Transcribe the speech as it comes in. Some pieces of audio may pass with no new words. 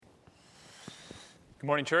Good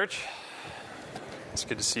morning, church. It's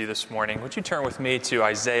good to see you this morning. Would you turn with me to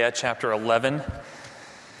Isaiah chapter 11?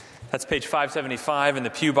 That's page 575 in the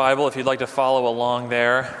Pew Bible if you'd like to follow along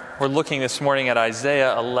there. We're looking this morning at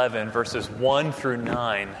Isaiah 11, verses 1 through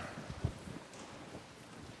 9.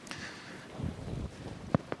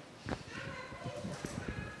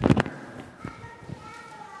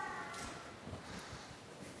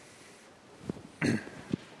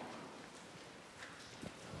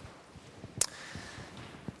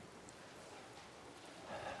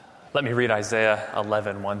 Let me read Isaiah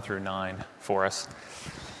 11, 1 through 9 for us.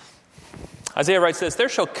 Isaiah writes this, "There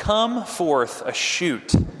shall come forth a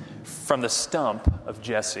shoot from the stump of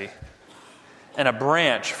Jesse, and a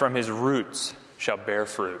branch from his roots shall bear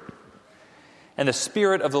fruit. And the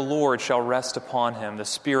Spirit of the Lord shall rest upon him, the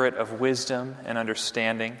Spirit of wisdom and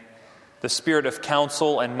understanding, the Spirit of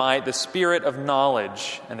counsel and might, the Spirit of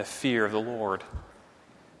knowledge and the fear of the Lord.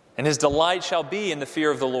 And his delight shall be in the fear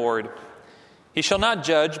of the Lord. He shall not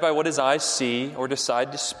judge by what his eyes see, or decide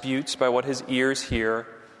disputes by what his ears hear,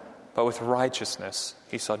 but with righteousness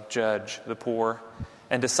he shall judge the poor,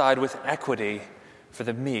 and decide with equity for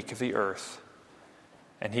the meek of the earth.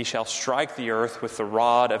 And he shall strike the earth with the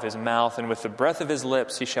rod of his mouth, and with the breath of his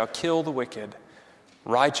lips he shall kill the wicked.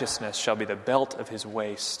 Righteousness shall be the belt of his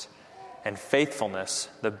waist, and faithfulness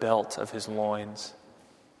the belt of his loins.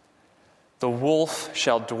 The wolf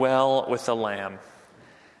shall dwell with the lamb,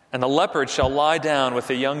 and the leopard shall lie down with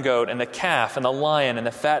the young goat, and the calf and the lion and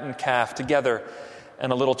the fattened calf together,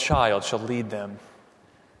 and a little child shall lead them.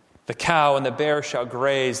 The cow and the bear shall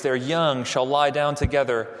graze, their young shall lie down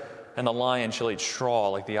together, and the lion shall eat straw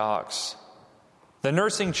like the ox. The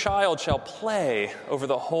nursing child shall play over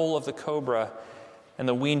the hole of the cobra, and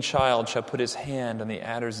the weaned child shall put his hand on the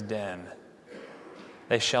adder's den.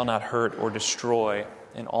 They shall not hurt or destroy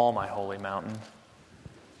in all my holy mountain.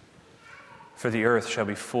 For the earth shall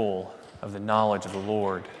be full of the knowledge of the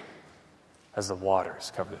Lord as the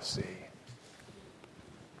waters cover the sea."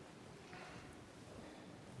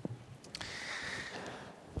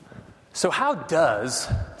 So how does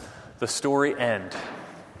the story end?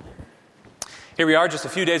 Here we are just a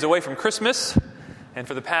few days away from Christmas, and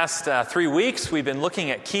for the past 3 weeks we've been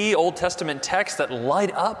looking at key Old Testament texts that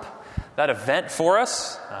light up that event for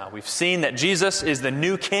us. We've seen that Jesus is the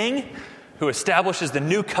new king who establishes the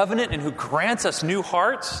new covenant and who grants us new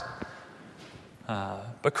hearts.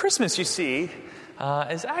 But Christmas, you see,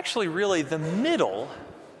 is actually really the middle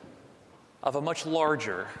of a much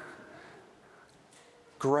larger,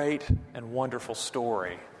 great, and wonderful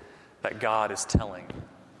story that God is telling.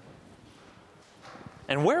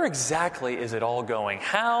 And where exactly is it all going?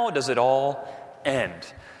 How does it all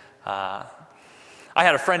end? I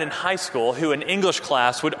had a friend in high school who in English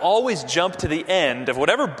class would always jump to the end of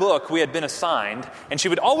whatever book we had been assigned, and she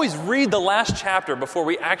would always read the last chapter before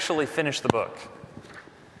we actually finished the book.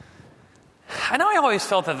 And I always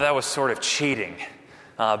felt that was sort of cheating.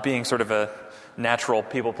 Being sort of a natural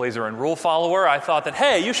people pleaser and rule follower, I thought that,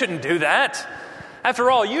 hey, you shouldn't do that. After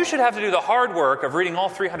all, you should have to do the hard work of reading all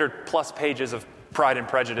 300 plus pages of Pride and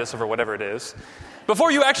Prejudice or whatever it is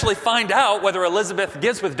before you actually find out whether Elizabeth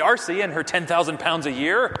gets with Darcy and her 10,000 pounds a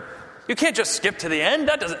year. You can't just skip to the end.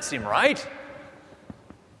 That doesn't seem right.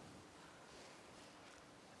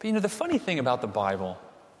 But the funny thing about the Bible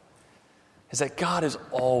is that God is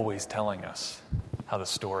always telling us how the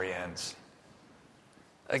story ends.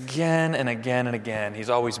 Again and again and again,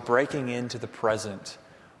 he's always breaking into the present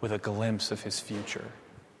with a glimpse of his future.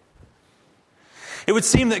 It would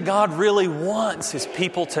seem that God really wants his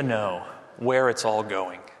people to know where it's all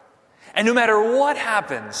going. And no matter what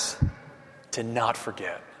happens, to not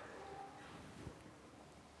forget.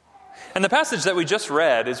 And the passage that we just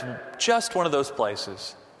read is just one of those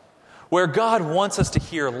places where God wants us to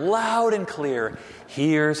hear loud and clear,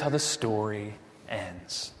 here's how the story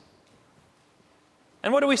ends.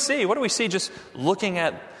 And what do we see? What do we see just looking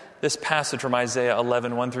at this passage from Isaiah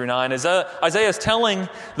 11, 1 through 9? Isaiah is telling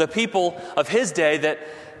the people of his day that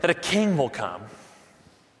a king will come,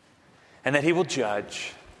 and that he will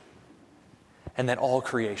judge, and that all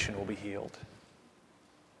creation will be healed.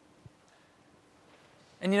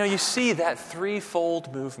 And you see that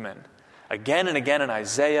threefold movement again and again in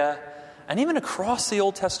Isaiah, and even across the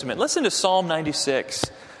Old Testament. Listen to Psalm 96,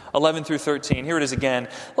 11 through 13. Here it is again.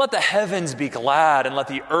 "Let the heavens be glad, and let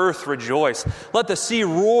the earth rejoice. Let the sea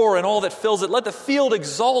roar and all that fills it. Let the field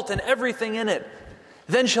exult and everything in it.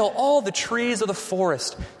 Then shall all the trees of the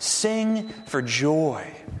forest sing for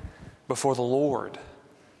joy before the Lord,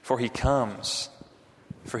 for he comes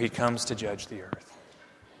to judge the earth."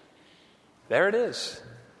 There it is.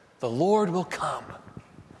 The Lord will come.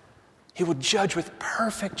 He will judge with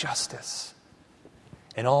perfect justice.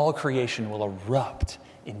 and all creation will erupt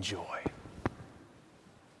in joy.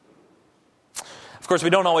 Of course, we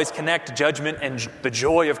don't always connect judgment and the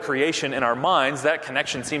joy of creation in our minds. That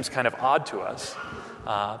connection seems kind of odd to us.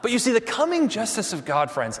 But you see, the coming justice of God,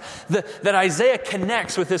 friends, that Isaiah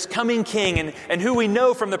connects with this coming king and who we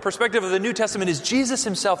know from the perspective of the New Testament is Jesus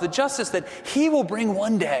himself, the justice that he will bring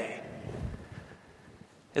one day,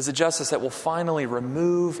 is a justice that will finally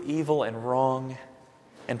remove evil and wrong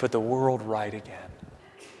and put the world right again.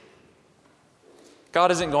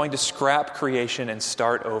 God isn't going to scrap creation and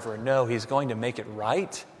start over. No, he's going to make it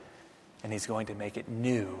right, and he's going to make it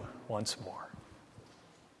new once more.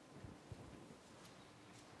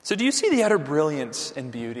 So do you see the utter brilliance and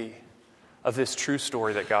beauty of this true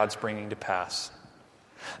story that God's bringing to pass?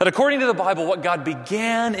 That according to the Bible, what God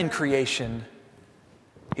began in creation,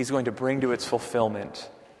 he's going to bring to its fulfillment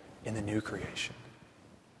in the new creation.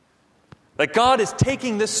 That God is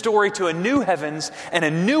taking this story to a new heavens and a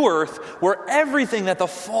new earth where everything that the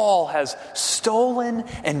fall has stolen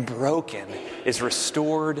and broken is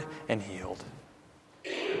restored and healed.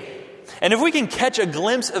 And if we can catch a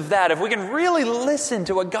glimpse of that, if we can really listen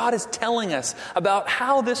to what God is telling us about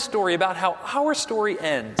how this story, about how our story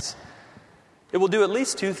ends, it will do at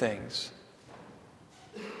least two things.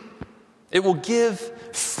 It will give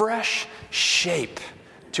fresh shape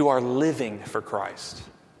to our living for Christ.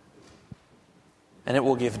 And it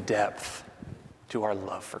will give depth to our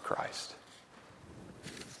love for Christ.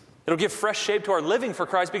 It'll give fresh shape to our living for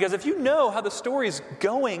Christ, because if you know how the story is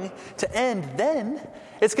going to end, then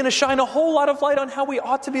it's going to shine a whole lot of light on how we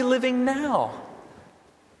ought to be living now.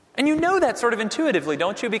 And you know that sort of intuitively,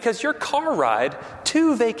 don't you? Because your car ride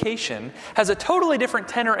to vacation has a totally different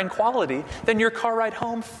tenor and quality than your car ride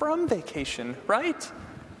home from vacation, right?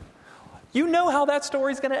 You know how that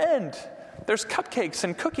story's going to end. There's cupcakes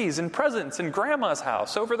and cookies and presents in Grandma's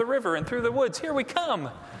house over the river and through the woods. Here we come.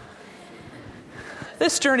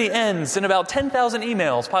 This journey ends in about 10,000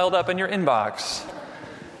 emails piled up in your inbox.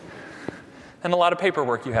 And a lot of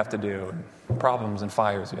paperwork you have to do, and problems and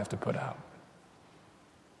fires you have to put out.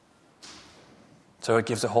 So it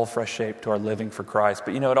gives a whole fresh shape to our living for Christ.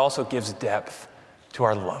 But it also gives depth to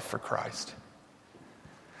our love for Christ.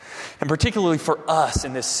 And particularly for us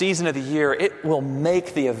in this season of the year, it will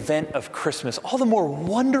make the event of Christmas all the more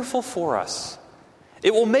wonderful for us.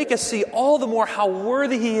 It will make us see all the more how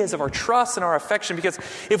worthy he is of our trust and our affection, because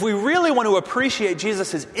if we really want to appreciate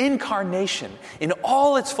Jesus' incarnation in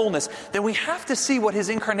all its fullness, then we have to see what his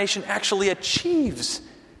incarnation actually achieves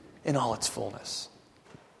in all its fullness.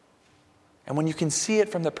 And when you can see it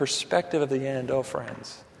from the perspective of the end, oh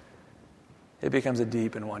friends, it becomes a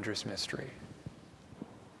deep and wondrous mystery.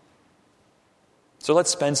 So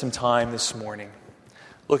let's spend some time this morning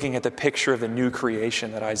looking at the picture of the new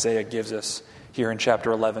creation that Isaiah gives us here in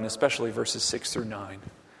chapter 11, especially verses 6 through 9.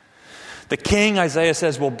 The king, Isaiah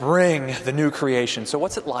says, will bring the new creation. So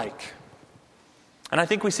what's it like? And I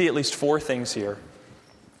think we see at least four things here.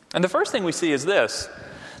 And the first thing we see is this.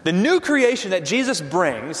 The new creation that Jesus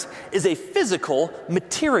brings is a physical,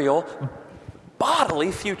 material,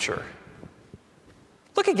 bodily future.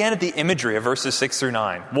 Look again at the imagery of verses 6 through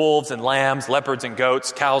 9. Wolves and lambs, leopards and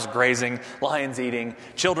goats, cows grazing, lions eating,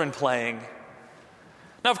 children playing.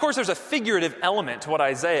 Now, of course, there's a figurative element to what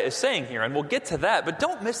Isaiah is saying here, and we'll get to that, but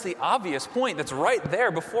don't miss the obvious point that's right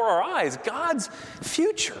there before our eyes. God's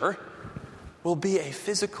future will be a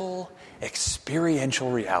physical,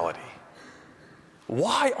 experiential reality.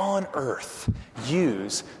 Why on earth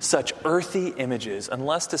use such earthy images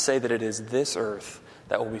unless to say that it is this earth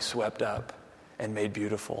that will be swept up and made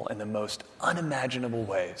beautiful in the most unimaginable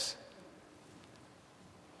ways?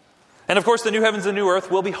 And of course, the new heavens and new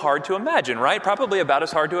earth will be hard to imagine, right? Probably about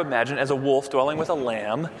as hard to imagine as a wolf dwelling with a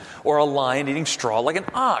lamb or a lion eating straw like an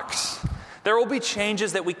ox. There will be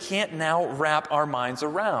changes that we can't now wrap our minds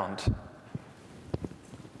around.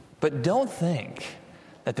 But don't think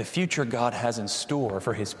that the future God has in store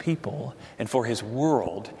for his people and for his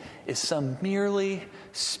world is some merely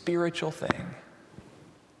spiritual thing,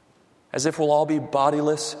 as if we'll all be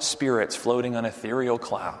bodiless spirits floating on ethereal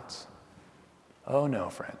clouds. Oh no,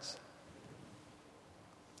 friends.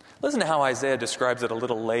 Listen to how Isaiah describes it a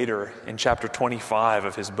little later in chapter 25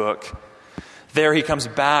 of his book. There he comes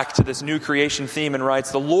back to this new creation theme and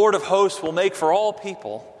writes, "The Lord of hosts will make for all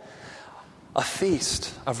people a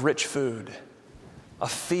feast of rich food, a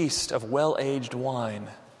feast of well-aged wine,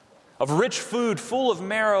 of rich food full of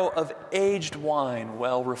marrow, of aged wine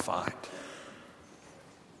well refined."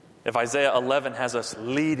 If Isaiah 11 has us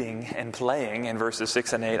leading and playing in verses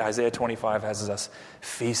 6 and 8, Isaiah 25 has us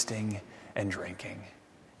feasting and drinking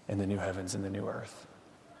in the new heavens and the new earth.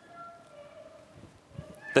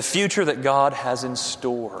 The future that God has in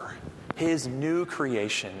store, His new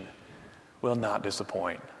creation, will not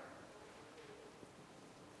disappoint.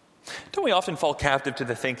 Don't we often fall captive to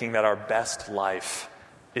the thinking that our best life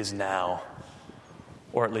is now,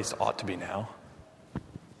 or at least ought to be now?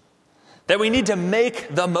 That we need to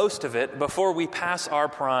make the most of it before we pass our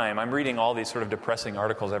prime. I'm reading all these sort of depressing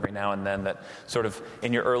articles every now and then that sort of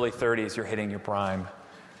in your early 30s, you're hitting your prime.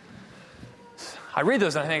 I read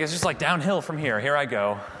those and I think it's just like downhill from here. Here I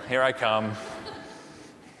go. Here I come.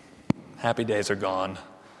 Happy days are gone.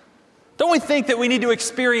 Don't we think that we need to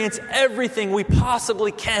experience everything we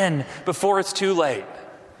possibly can before it's too late?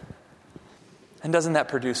 And doesn't that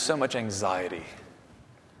produce so much anxiety?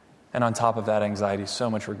 And on top of that anxiety, so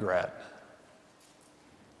much regret.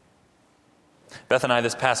 Beth and I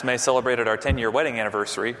this past May celebrated our 10-year wedding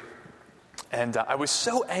anniversary. And I was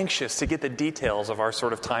so anxious to get the details of our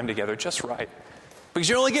sort of time together just right. Because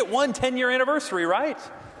you only get one 10-year anniversary, right?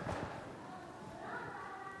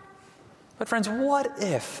 But friends, what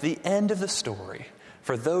if the end of the story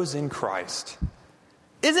for those in Christ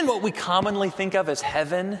isn't what we commonly think of as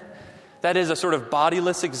heaven? That is a sort of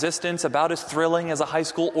bodiless existence about as thrilling as a high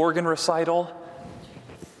school organ recital.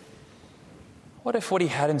 What if what He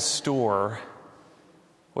had in store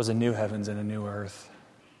was a new heavens and a new earth,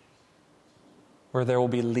 where there will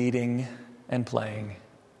be leading and playing,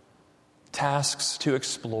 tasks to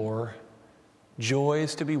explore,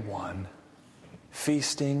 joys to be won,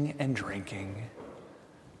 feasting and drinking?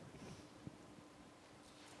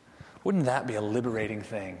 Wouldn't that be a liberating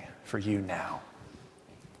thing for you now?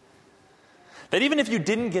 That even if you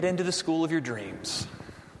didn't get into the school of your dreams,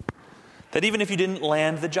 that even if you didn't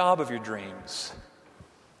land the job of your dreams,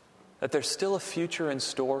 that there's still a future in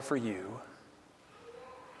store for you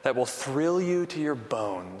that will thrill you to your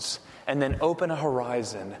bones and then open a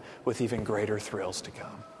horizon with even greater thrills to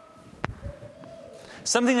come.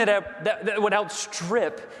 Something that would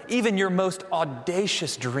outstrip even your most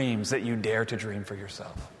audacious dreams that you dare to dream for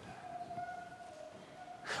yourself.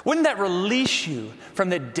 Wouldn't that release you from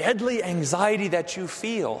the deadly anxiety that you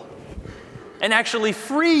feel and actually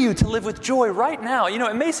free you to live with joy right now? You know,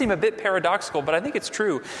 it may seem a bit paradoxical, but I think it's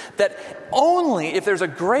true that only if there's a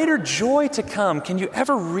greater joy to come can you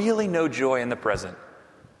ever really know joy in the present.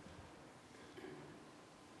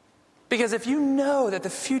 Because if you know that the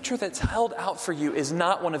future that's held out for you is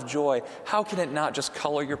not one of joy, how can it not just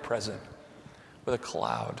color your present with a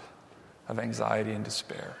cloud of anxiety and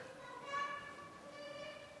despair?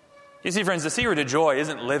 You see, friends, the secret to joy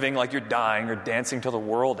isn't living like you're dying or dancing till the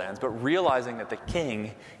world ends, but realizing that the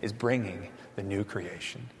King is bringing the new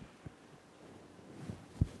creation.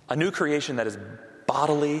 A new creation that is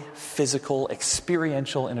bodily, physical,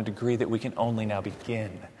 experiential in a degree that we can only now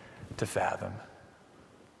begin to fathom.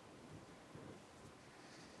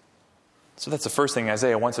 So that's the first thing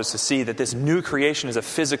Isaiah wants us to see, that this new creation is a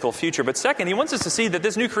physical future. But second, he wants us to see that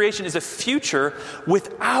this new creation is a future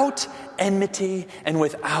without enmity and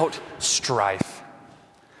without strife.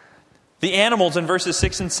 The animals in verses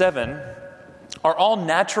 6 and 7 are all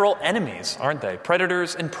natural enemies, aren't they?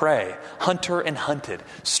 Predators and prey, hunter and hunted,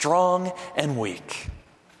 strong and weak.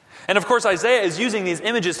 And of course, Isaiah is using these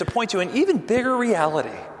images to point to an even bigger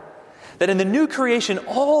reality. That in the new creation,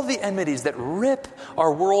 all the enmities that rip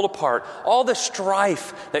our world apart, all the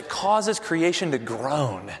strife that causes creation to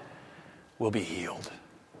groan, will be healed.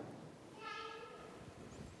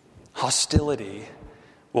 Hostility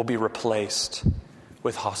will be replaced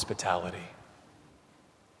with hospitality.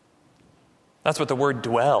 That's what the word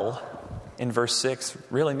dwell in verse 6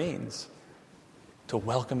 really means. To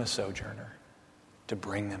welcome a sojourner, to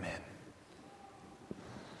bring them in.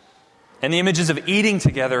 And the images of eating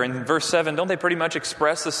together in verse 7, don't they pretty much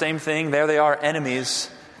express the same thing? There they are,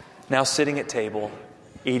 enemies, now sitting at table,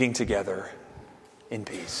 eating together in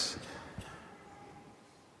peace.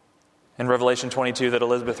 In Revelation 22 that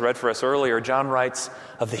Elizabeth read for us earlier, John writes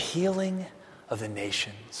of the healing of the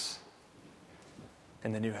nations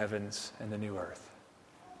in the new heavens and the new earth.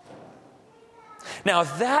 Now,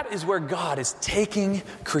 if that is where God is taking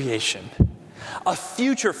creation, a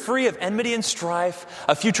future free of enmity and strife,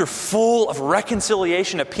 a future full of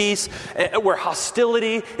reconciliation and peace, where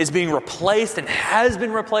hostility is being replaced and has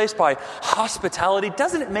been replaced by hospitality,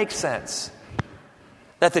 doesn't it make sense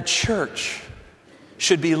that the church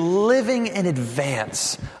should be living in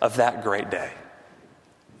advance of that great day?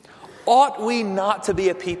 Ought we not to be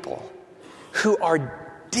a people who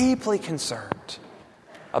are deeply concerned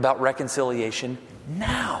about reconciliation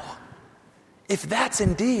now? If that's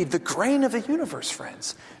indeed the grain of the universe,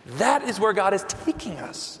 friends, that is where God is taking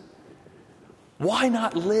us. Why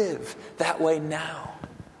not live that way now,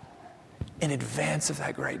 in advance of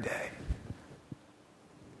that great day?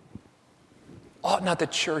 ought not the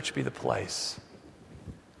church be the place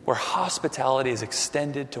where hospitality is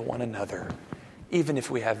extended to one another, even if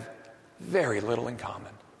we have very little in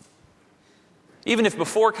common? Even if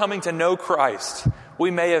before coming to know Christ, we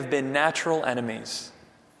may have been natural enemies.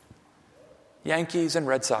 Yankees and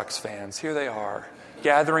Red Sox fans, here they are,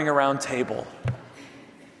 gathering around table.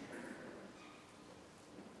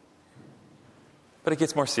 But it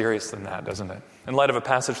gets more serious than that, doesn't it? In light of a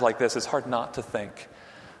passage like this, it's hard not to think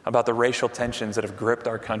about the racial tensions that have gripped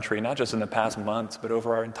our country, not just in the past months, but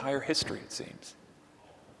over our entire history, it seems.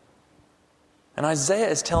 And Isaiah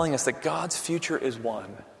is telling us that God's future is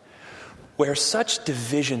one where such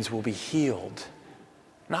divisions will be healed,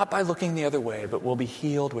 not by looking the other way, but will be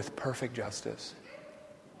healed with perfect justice.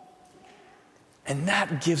 And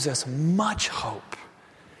that gives us much hope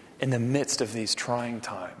in the midst of these trying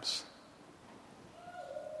times.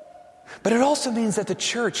 But it also means that the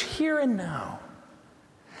church, here and now,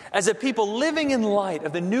 as a people living in light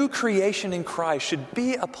of the new creation in Christ, should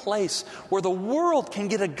be a place where the world can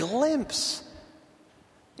get a glimpse,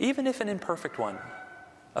 even if an imperfect one,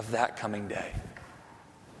 of that coming day.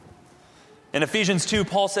 In Ephesians 2,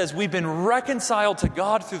 Paul says, we've been reconciled to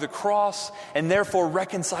God through the cross and therefore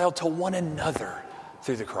reconciled to one another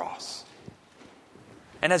through the cross.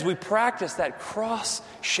 And as we practice that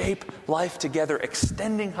cross-shaped life together,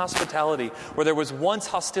 extending hospitality where there was once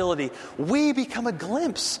hostility, we become a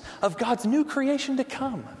glimpse of God's new creation to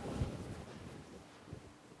come.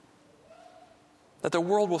 That the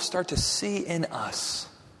world will start to see in us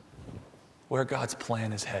where God's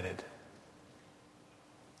plan is headed.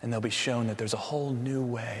 And they'll be shown that there's a whole new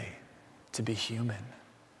way to be human.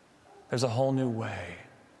 There's a whole new way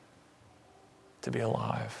to be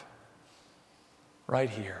alive. Right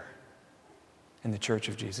here in the Church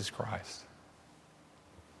of Jesus Christ.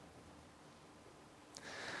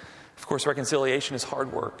 Of course, reconciliation is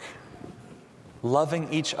hard work.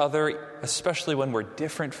 Loving each other, especially when we're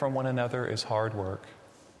different from one another, is hard work.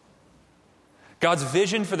 God's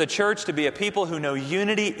vision for the church to be a people who know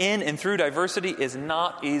unity in and through diversity is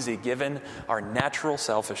not easy given our natural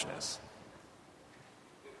selfishness.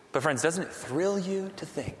 But friends, doesn't it thrill you to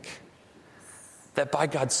think that by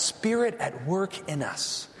God's Spirit at work in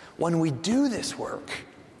us, when we do this work,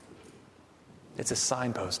 it's a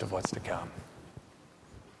signpost of what's to come.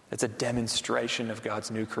 It's a demonstration of God's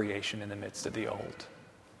new creation in the midst of the old.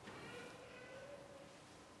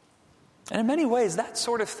 And in many ways, that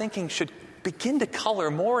sort of thinking should begin to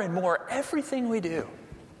color more and more everything we do.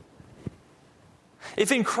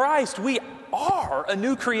 If in Christ we are a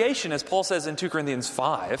new creation, as Paul says in 2 Corinthians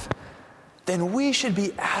 5, then we should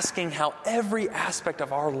be asking how every aspect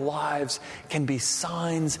of our lives can be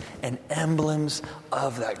signs and emblems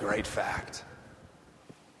of that great fact.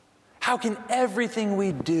 How can everything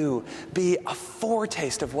we do be a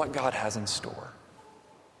foretaste of what God has in store?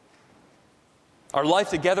 Our life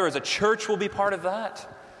together as a church will be part of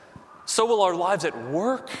that. So will our lives at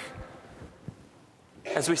work,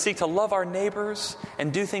 as we seek to love our neighbors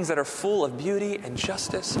and do things that are full of beauty and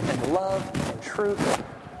justice and love and truth.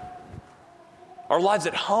 Our lives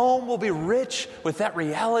at home will be rich with that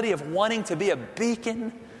reality of wanting to be a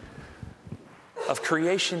beacon of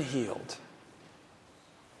creation healed.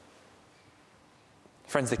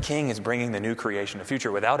 Friends, the King is bringing the new creation, a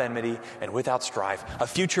future without enmity and without strife, a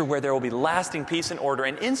future where there will be lasting peace and order.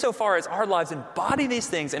 And insofar as our lives embody these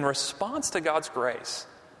things in response to God's grace,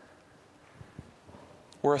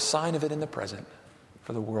 we're a sign of it in the present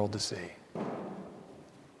for the world to see.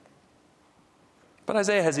 But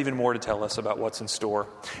Isaiah has even more to tell us about what's in store.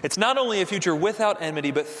 It's not only a future without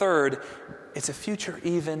enmity, but third, it's a future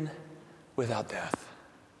even without death.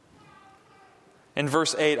 In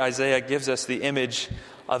verse 8, Isaiah gives us the image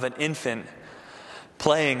of an infant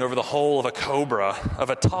playing over the hole of a cobra, of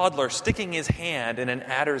a toddler sticking his hand in an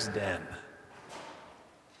adder's den.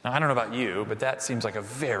 Now, I don't know about you, but that seems like a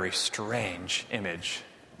very strange image.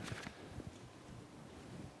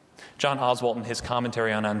 John Oswalt, in his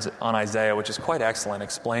commentary on Isaiah, which is quite excellent,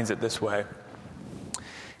 explains it this way.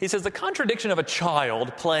 He says, the contradiction of a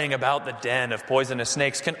child playing about the den of poisonous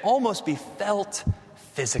snakes can almost be felt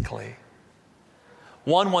physically.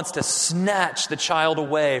 One wants to snatch the child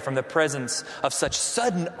away from the presence of such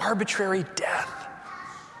sudden, arbitrary death.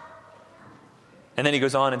 And then he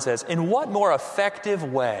goes on and says, in what more effective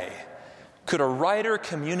way could a writer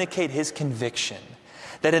communicate his conviction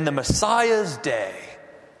that in the Messiah's day,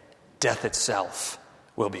 death itself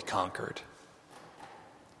will be conquered?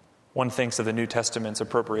 One thinks of the New Testament's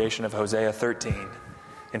appropriation of Hosea 13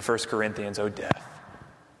 in 1 Corinthians, O death,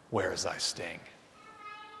 where is thy sting?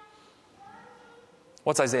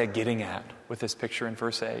 What's Isaiah getting at with this picture in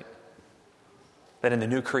verse 8? that in the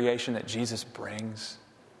new creation that Jesus brings,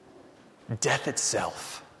 death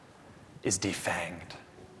itself is defanged.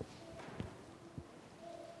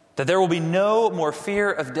 That there will be no more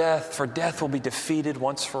fear of death, for death will be defeated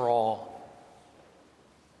once for all.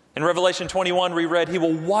 In Revelation 21, we read, He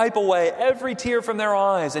will wipe away every tear from their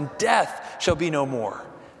eyes, and death shall be no more.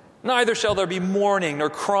 Neither shall there be mourning, nor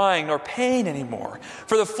crying, nor pain anymore,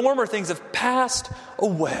 for the former things have passed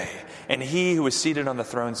away. And He who was seated on the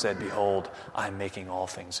throne said, Behold, I am making all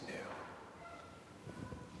things new.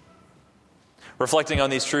 Reflecting on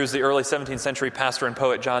these truths, the early 17th century pastor and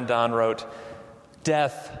poet John Donne wrote,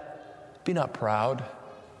 Death, be not proud,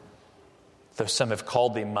 though some have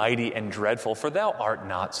called thee mighty and dreadful, for thou art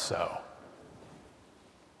not so.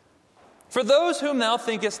 For those whom thou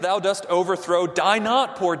thinkest thou dost overthrow, die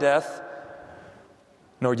not, poor death,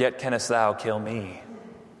 nor yet canst thou kill me.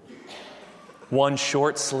 One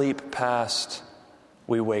short sleep past,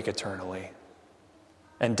 we wake eternally,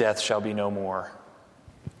 and death shall be no more.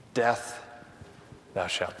 Death, thou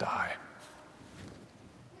shalt die.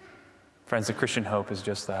 Friends, the Christian hope is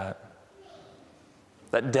just that.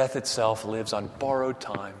 That death itself lives on borrowed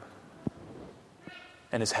time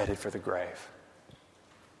and is headed for the grave.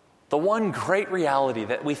 The one great reality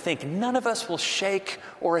that we think none of us will shake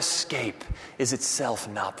or escape is itself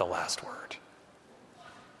not the last word.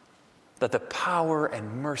 That the power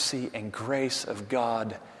and mercy and grace of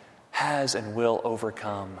God has and will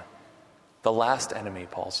overcome the last enemy,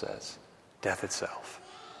 Paul says, death itself.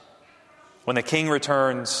 When the King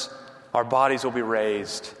returns, our bodies will be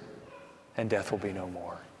raised and death will be no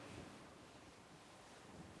more.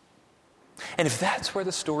 And if that's where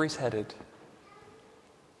the story's headed,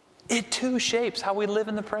 it too shapes how we live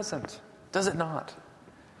in the present, does it not?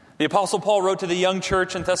 The Apostle Paul wrote to the young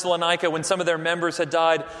church in Thessalonica when some of their members had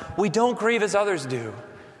died, We don't grieve as others do,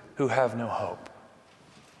 who have no hope.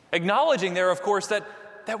 Acknowledging there, of course, that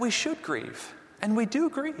we should grieve, and we do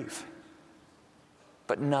grieve,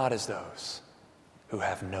 but not as those who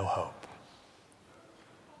have no hope.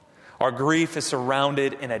 Our grief is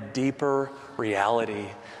surrounded in a deeper reality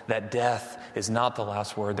that death is not the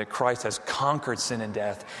last word, that Christ has conquered sin and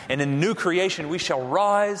death. And in new creation, we shall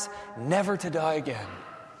rise never to die again,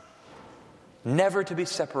 never to be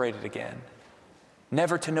separated again,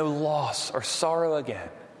 never to know loss or sorrow again.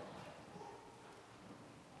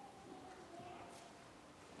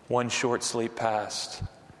 One short sleep past,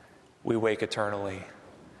 we wake eternally,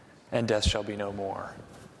 and death shall be no more.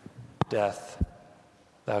 Death,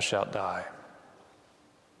 thou shalt die.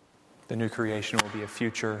 The new creation will be a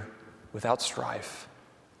future without strife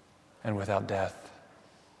and without death.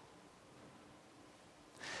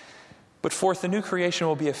 But fourth, the new creation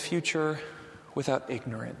will be a future without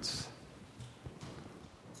ignorance.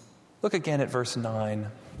 Look again at verse 9.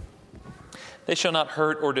 They shall not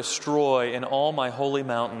hurt or destroy in all my holy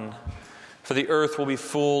mountain, for the earth will be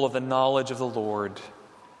full of the knowledge of the Lord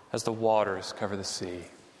as the waters cover the sea.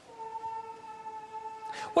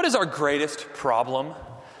 What is our greatest problem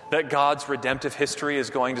that God's redemptive history is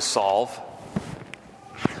going to solve?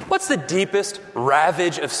 What's the deepest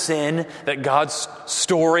ravage of sin that God's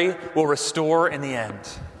story will restore in the end?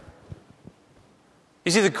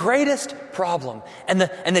 You see, the greatest problem and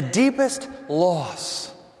the deepest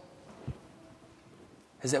loss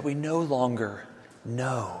is that we no longer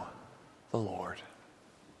know the Lord.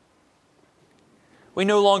 We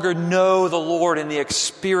no longer know the Lord in the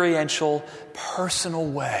experiential, personal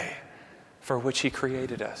way for which He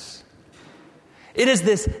created us. It is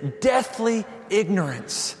this deathly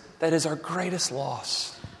ignorance that is our greatest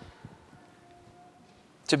loss.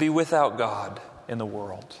 To be without God in the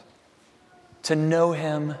world. To know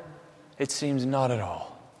Him, it seems not at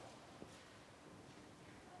all.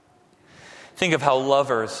 Think of how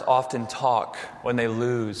lovers often talk when they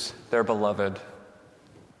lose their beloved.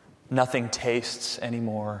 Nothing tastes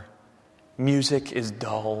anymore. Music is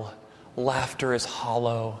dull. Laughter is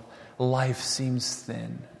hollow. Life seems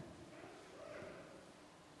thin.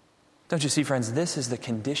 Don't you see, friends, this is the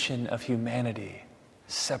condition of humanity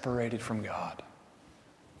separated from God.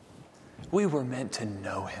 We were meant to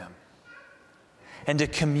know Him and to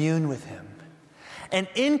commune with Him. And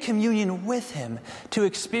in communion with Him, to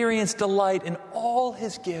experience delight in all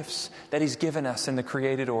His gifts that He's given us in the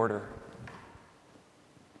created order.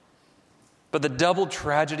 But the double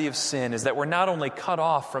tragedy of sin is that we're not only cut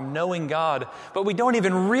off from knowing God, but we don't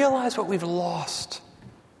even realize what we've lost.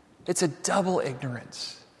 It's a double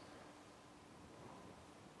ignorance.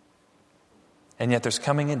 And yet there's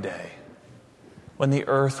coming a day when the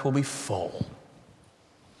earth will be full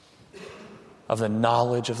of the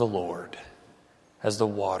knowledge of the Lord as the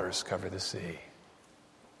waters cover the sea.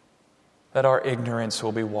 That our ignorance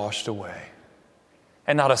will be washed away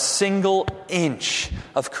and not a single inch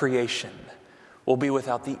of creation will be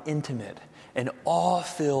without the intimate and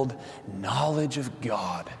awe-filled knowledge of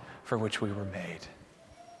God for which we were made.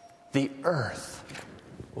 The earth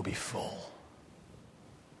will be full.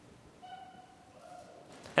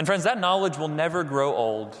 And friends, that knowledge will never grow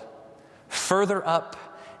old. Further up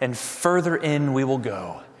and further in we will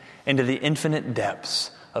go into the infinite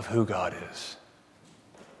depths of who God is.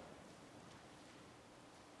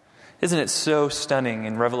 Isn't it so stunning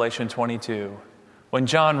in Revelation 22 when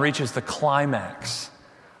John reaches the climax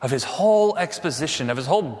of his whole exposition, of his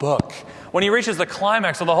whole book, when he reaches the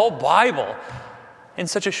climax of the whole Bible, in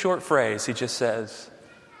such a short phrase, he just says,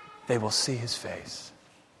 they will see his face.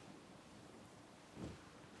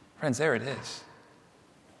 Friends, there it is.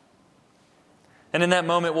 And in that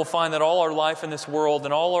moment, we'll find that all our life in this world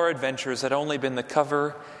and all our adventures had only been the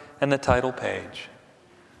cover and the title page.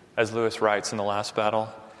 As Lewis writes in The Last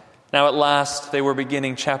Battle, now at last they were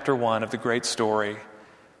beginning chapter 1 of the great story,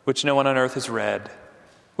 which no one on earth has read,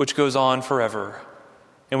 which goes on forever,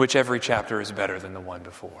 in which every chapter is better than the one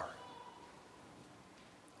before.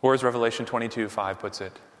 Or as Revelation 22:5 puts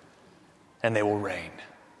it, and they will reign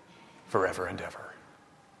forever and ever.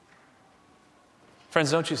 Friends,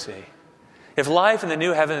 don't you see? If life in the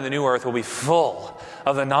new heaven and the new earth will be full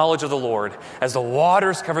of the knowledge of the Lord as the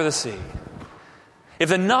waters cover the sea, if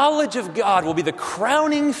the knowledge of God will be the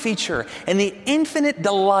crowning feature and the infinite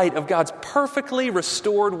delight of God's perfectly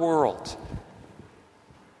restored world,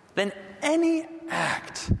 then any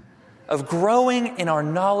act of growing in our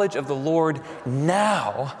knowledge of the Lord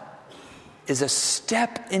now is a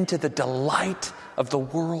step into the delight of the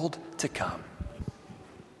world to come.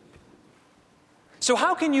 So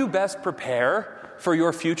how can you best prepare for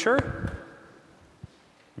your future?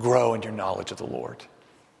 Grow in your knowledge of the Lord.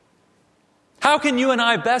 How can you and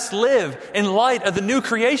I best live in light of the new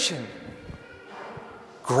creation?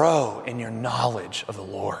 Grow in your knowledge of the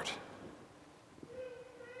Lord.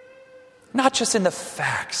 Not just in the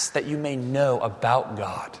facts that you may know about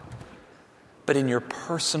God, but in your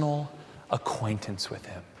personal acquaintance with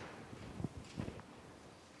Him.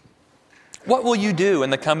 What will you do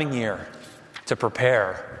in the coming year to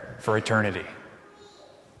prepare for eternity?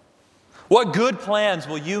 What good plans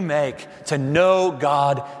will you make to know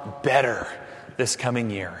God better this coming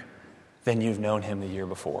year than you've known Him the year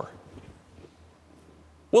before?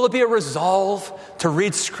 Will it be a resolve to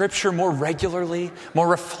read Scripture more regularly, more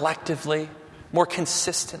reflectively, more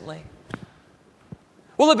consistently?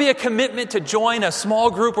 Will it be a commitment to join a small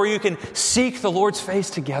group where you can seek the Lord's face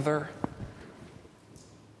together?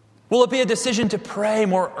 Will it be a decision to pray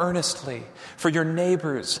more earnestly for your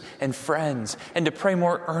neighbors and friends, and to pray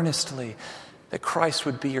more earnestly that Christ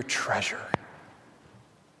would be your treasure?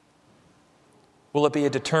 Will it be a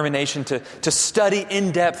determination to study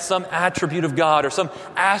in depth some attribute of God or some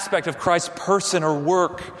aspect of Christ's person or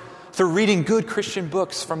work through reading good Christian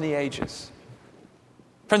books from the ages?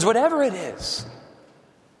 Friends, whatever it is,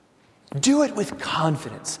 do it with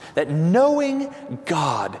confidence that knowing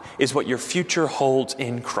God is what your future holds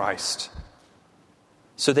in Christ,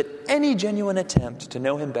 so that any genuine attempt to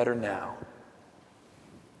know Him better now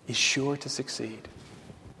is sure to succeed.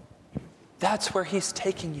 That's where He's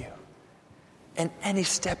taking you. And any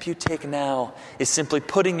step you take now is simply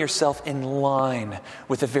putting yourself in line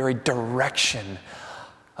with the very direction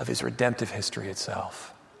of His redemptive history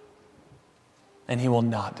itself. And He will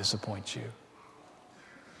not disappoint you.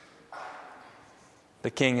 The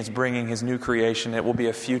King is bringing His new creation. It will be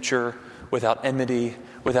a future without enmity,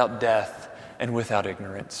 without death, and without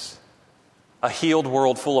ignorance. A healed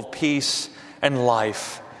world full of peace and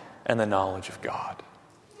life and the knowledge of God.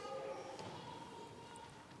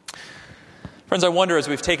 Friends, I wonder, as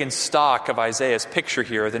we've taken stock of Isaiah's picture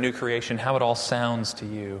here of the new creation, how it all sounds to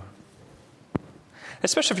you.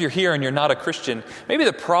 Especially if you're here and you're not a Christian, maybe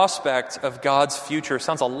the prospect of God's future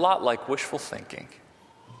sounds a lot like wishful thinking.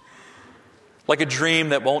 Like a dream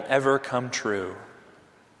that won't ever come true.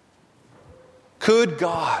 Could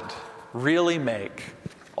God really make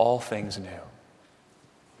all things new?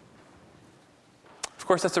 Of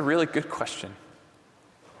course, that's a really good question.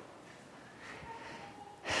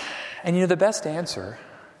 And the best answer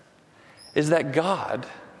is that God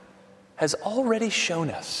has already shown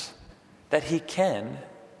us that He can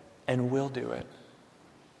and will do it.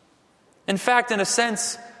 In fact, in a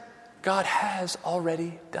sense, God has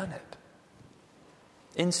already done it.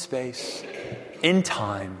 In space, in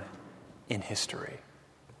time, in history.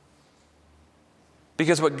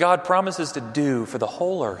 Because what God promises to do for the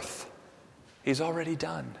whole earth, He's already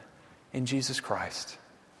done in Jesus Christ.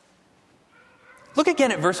 Look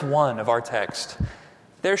again at verse 1 of our text.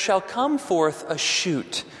 there shall come forth a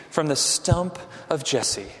shoot from the stump of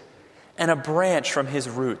Jesse, and a branch from his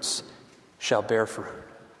roots shall bear fruit.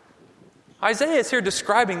 Isaiah is here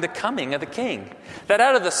describing the coming of the king. That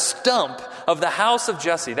out of the stump of the house of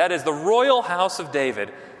Jesse, that is the royal house of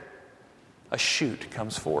David, a shoot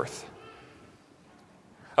comes forth.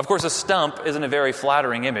 Of course, a stump isn't a very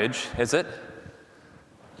flattering image, is it?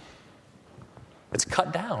 It's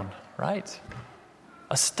cut down, right?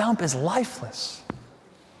 A stump is lifeless.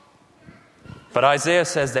 But Isaiah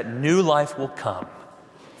says that new life will come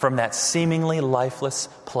from that seemingly lifeless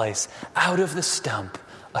place. Out of the stump,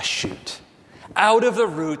 a shoot. Out of the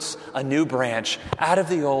roots, a new branch. Out of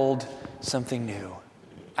the old, something new.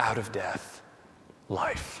 Out of death,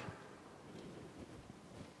 life.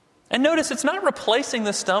 And notice, it's not replacing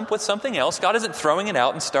the stump with something else. God isn't throwing it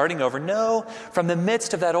out and starting over. No, from the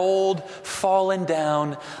midst of that old, fallen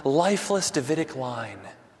down, lifeless Davidic line,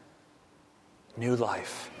 new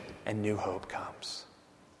life and new hope comes.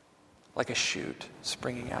 Like a shoot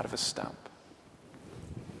springing out of a stump.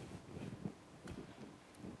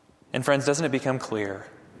 And friends, doesn't it become clear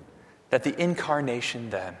that the incarnation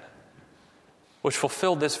then, which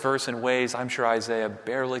fulfilled this verse in ways I'm sure Isaiah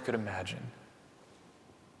barely could imagine,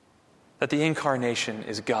 that the incarnation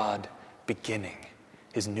is God beginning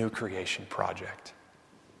his new creation project?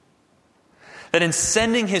 That in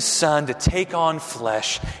sending his Son to take on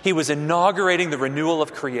flesh, he was inaugurating the renewal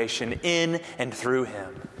of creation in and through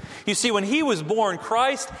him. You see, when he was born,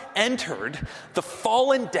 Christ entered the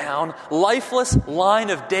fallen down, lifeless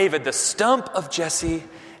line of David, the stump of Jesse,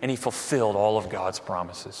 and he fulfilled all of God's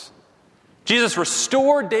promises. Jesus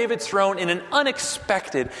restored David's throne in an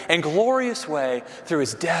unexpected and glorious way through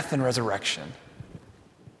his death and resurrection.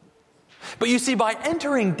 But you see, by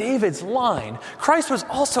entering David's line, Christ was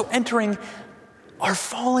also entering our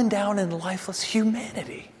fallen down and lifeless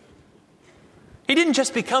humanity. He didn't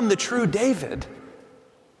just become the true David,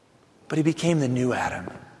 but he became the new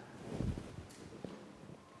Adam.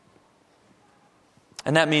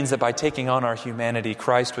 And that means that by taking on our humanity,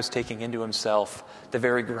 Christ was taking into himself the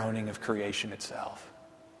very groaning of creation itself.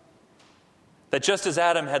 That just as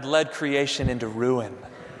Adam had led creation into ruin,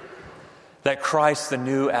 that Christ, the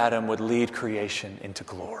new Adam, would lead creation into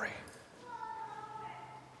glory.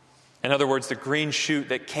 In other words, the green shoot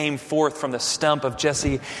that came forth from the stump of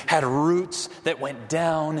Jesse had roots that went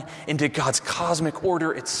down into God's cosmic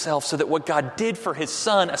order itself, so that what God did for his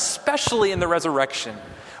Son, especially in the resurrection,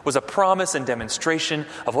 was a promise and demonstration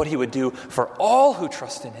of what he would do for all who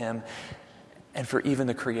trust in him and for even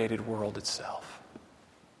the created world itself.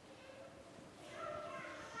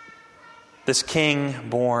 This king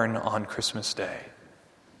born on Christmas Day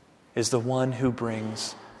is the one who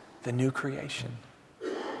brings the new creation.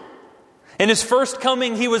 In his first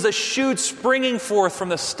coming, he was a shoot springing forth from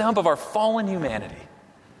the stump of our fallen humanity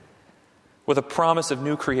with a promise of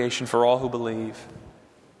new creation for all who believe.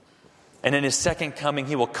 And in his second coming,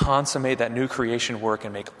 he will consummate that new creation work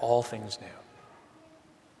and make all things new.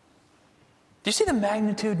 Do you see the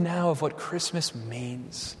magnitude now of what Christmas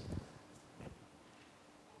means?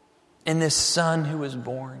 In this Son who was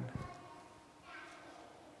born.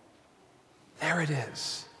 There it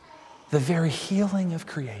is. The very healing of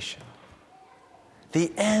creation.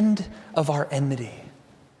 The end of our enmity,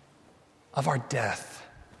 of our death,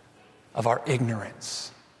 of our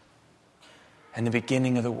ignorance, and the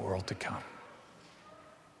beginning of the world to come.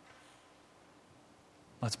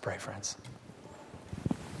 Let's pray, friends.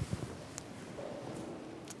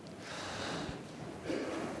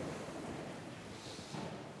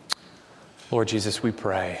 Lord Jesus, we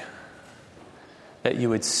pray that you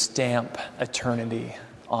would stamp eternity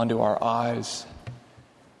onto our eyes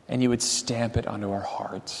and you would stamp it onto our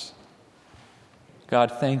hearts.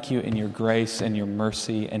 God, thank you in your grace and your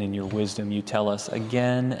mercy and in your wisdom. You tell us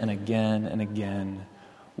again and again and again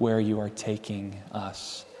where you are taking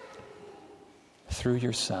us through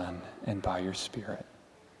your Son and by your Spirit.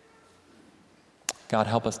 God,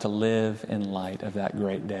 help us to live in light of that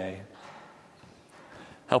great day.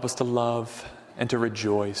 Help us to love and to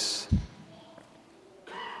rejoice.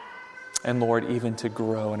 And Lord, even to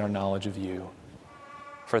grow in our knowledge of you.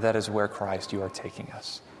 For that is where, Christ, you are taking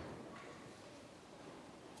us.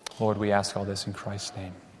 Lord, we ask all this in Christ's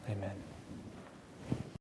name. Amen.